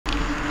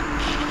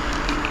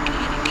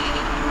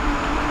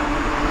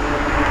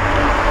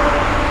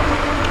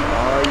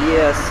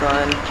Yes,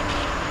 son.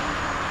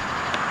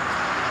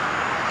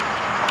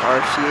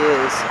 There she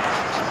is.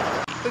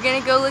 We're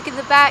gonna go look at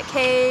the bat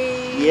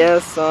cave.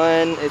 Yes,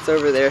 son. It's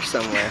over there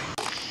somewhere.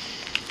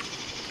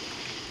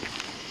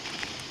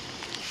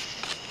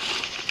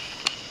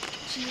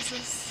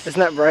 Jesus.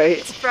 Isn't that bright?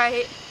 It's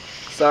bright.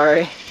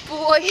 Sorry.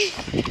 Boy.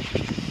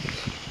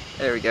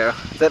 There we go.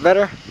 Is that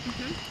better?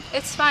 Mm-hmm.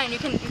 It's fine. You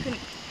can.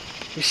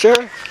 You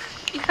sure?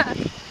 Yeah.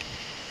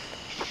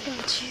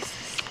 Oh Jesus.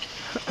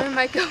 Where am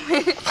I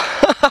going?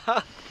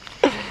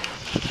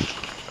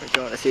 We're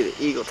going to see the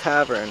Eagle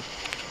Tavern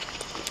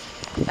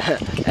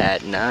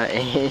at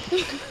night.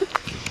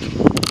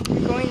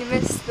 We're going to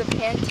miss the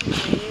panty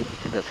raid.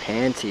 The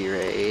panty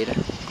raid.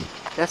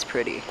 That's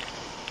pretty. That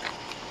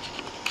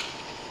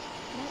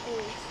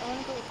is. I want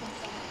to go look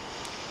inside.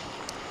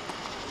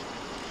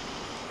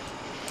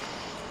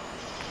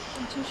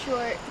 I'm too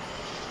short.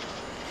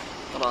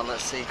 Hold on,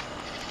 let's see.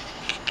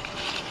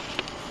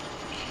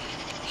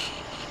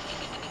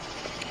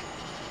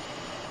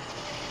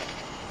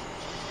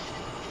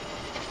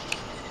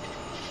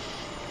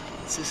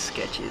 This is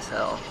sketchy as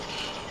hell.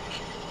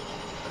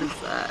 What is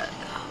that?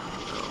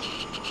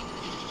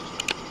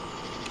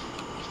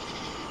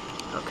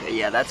 Okay,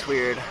 yeah, that's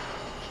weird.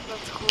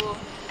 That's cool.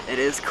 It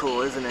is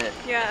cool, isn't it?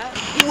 Yeah.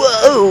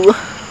 Whoa!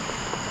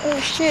 Oh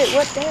shit,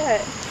 what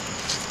that?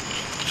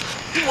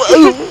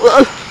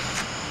 Whoa!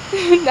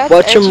 That's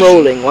Watch him edgy.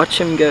 rolling, watch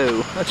him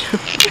go.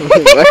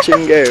 Watch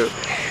him go.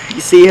 You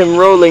see him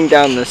rolling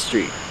down the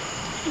street.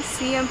 You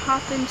see him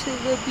hop into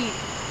the beat.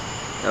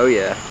 Oh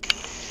yeah.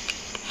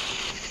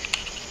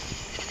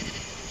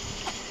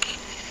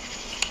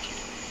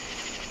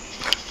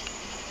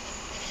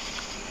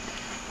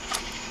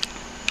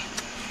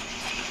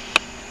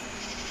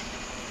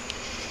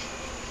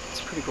 It's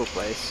a pretty cool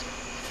place.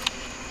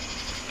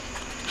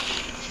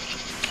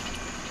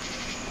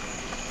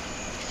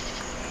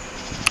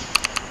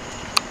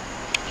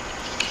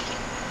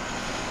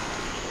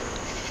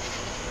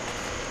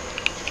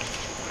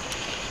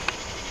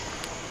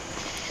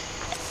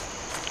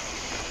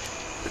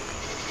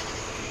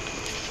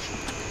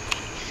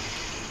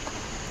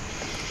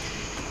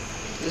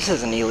 This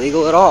isn't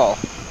illegal at all.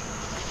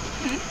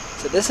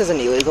 So this isn't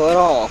illegal at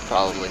all.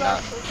 Probably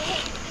not.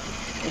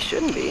 It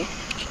shouldn't be.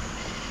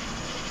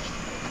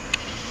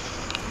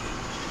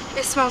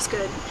 It smells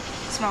good.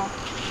 Smell.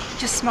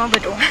 Just smell the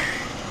door.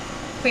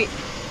 Wait.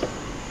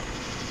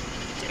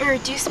 Or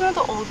do you smell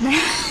the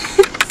oldness?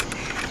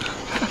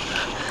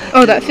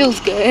 Oh, that feels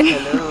good.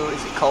 Hello,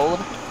 is it cold?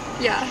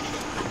 Yeah.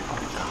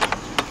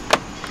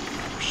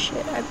 Oh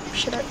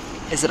Should I?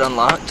 Is it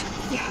unlocked?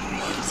 Yeah, I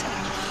think so.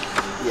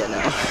 Yeah,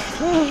 no.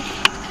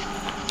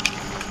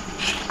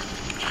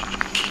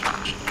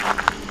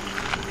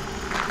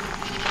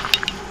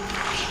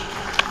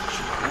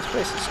 This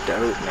place is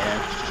dope, man.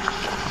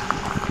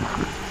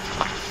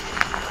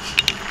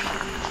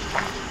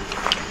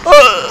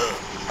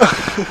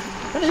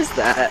 What is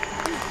that?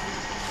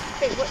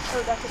 Wait, what?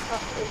 Oh, that's a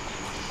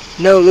cockroach.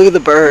 No, look at the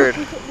bird.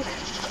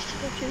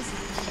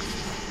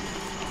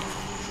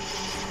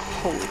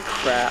 Holy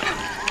crap.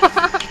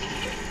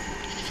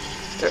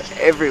 They're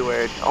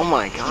everywhere. Oh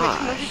my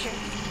gosh.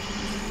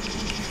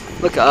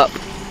 Look up.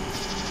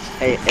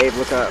 Hey, Abe,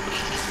 look up.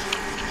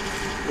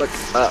 Look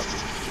up.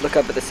 Look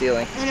up at the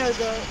ceiling. I know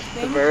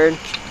The bird.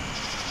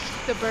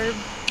 The bird.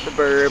 The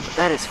bird.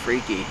 That is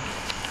freaky.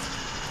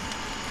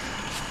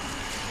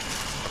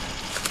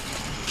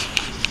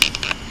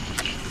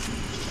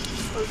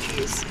 Oh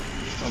jeez.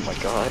 Oh my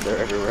god, they're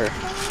everywhere.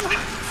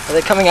 Are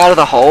they coming out of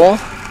the hole?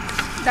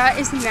 That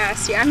is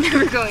nasty. I'm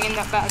never going in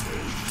that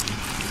bathroom.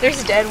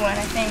 There's a dead one,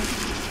 I think.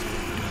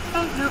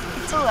 Oh no,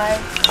 it's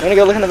alive. I'm gonna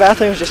go look in the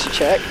bathrooms just to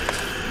check.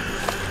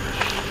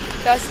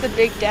 That's the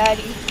big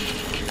daddy.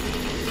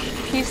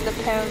 He's the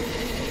pimp.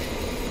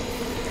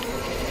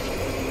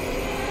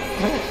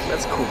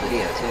 That's a cool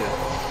video too.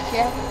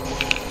 Yeah.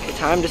 Okay,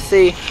 time to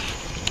see.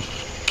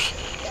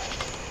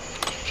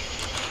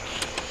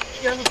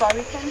 You have a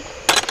bobby pin?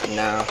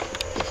 No.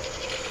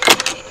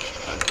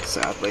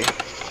 Sadly.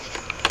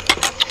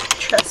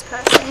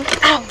 Trespassing.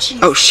 Ow, jeez.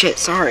 Oh shit,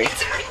 sorry.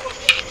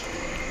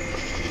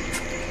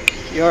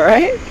 You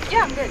alright?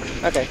 Yeah, I'm good.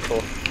 Okay,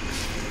 cool.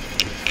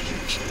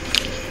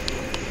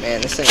 Man,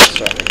 this thing is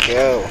starting to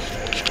go.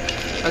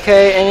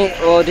 Okay,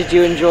 well, did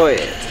you enjoy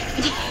it?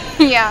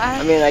 Yeah.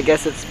 I mean, I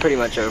guess it's pretty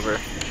much over.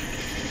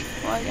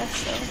 Well, I guess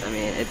so. I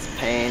mean, it's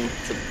pain,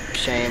 it's a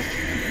shame.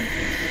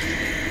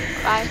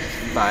 Bye.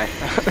 Bye.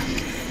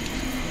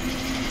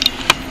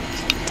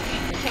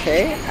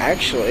 Okay,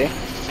 actually,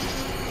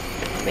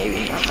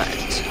 maybe not.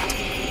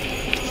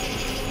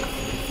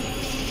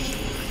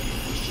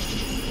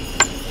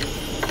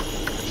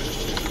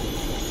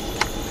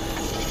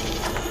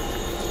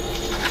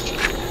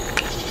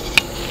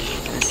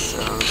 It's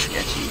so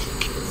sketchy.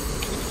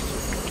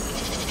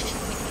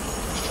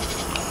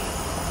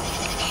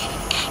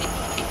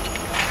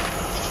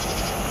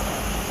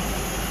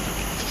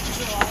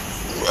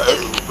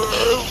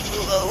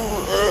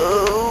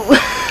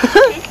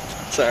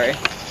 Sorry.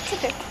 It's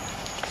okay.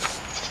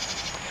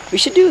 We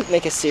should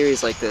make a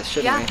series like this,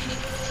 shouldn't we?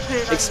 put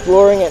it on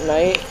Exploring at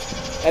Night,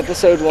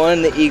 episode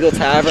 1, the Eagle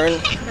Tavern.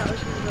 That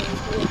was really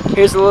cool.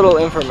 Here's a little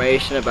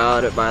information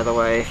about it, by the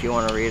way, if you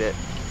want to read it.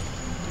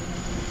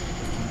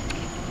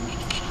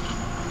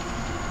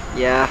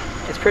 Yeah,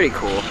 it's pretty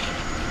cool.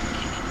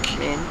 I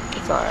mean,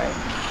 it's alright.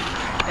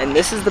 And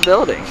this is the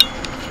building.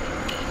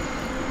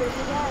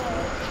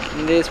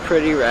 It is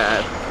pretty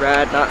rad.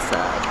 Rad, not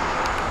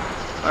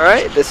sad.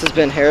 Alright, this has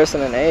been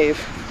Harrison and Ave.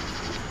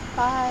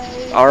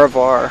 Bye. Au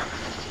revoir.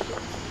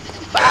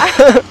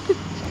 Bye.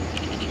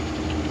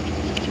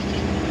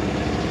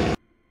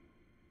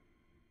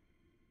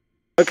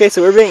 Okay,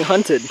 so we're being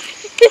hunted.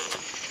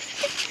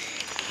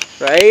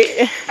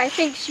 Right? I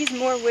think she's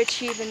more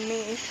witchy than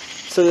me.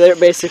 So there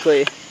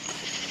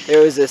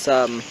was this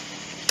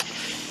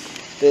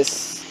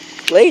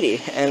this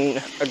lady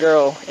and a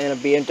girl in a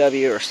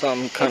BMW or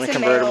some kind of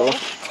convertible. Male.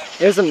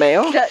 It was a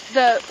male?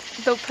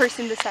 The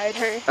person beside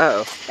her.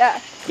 Oh. Yeah.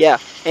 Yeah.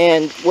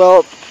 And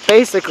well,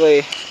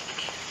 basically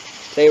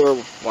they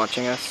were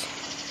watching us.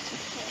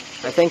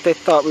 I think they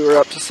thought we were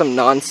up to some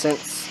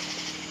nonsense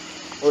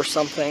or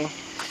something.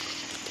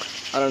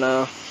 I don't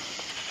know.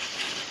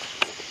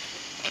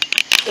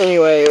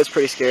 Anyway, it was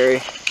pretty scary,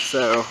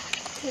 so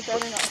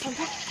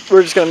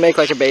we're just gonna make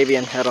like a baby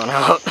and head on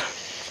out.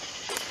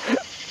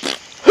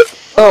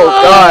 Oh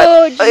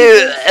God!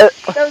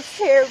 Jesus. That was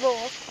terrible.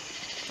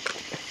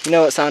 You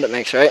know what sound it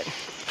makes, right?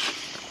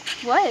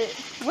 What?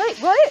 What?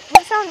 What?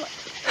 What sound?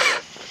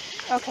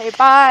 Okay,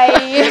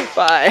 bye.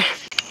 Bye.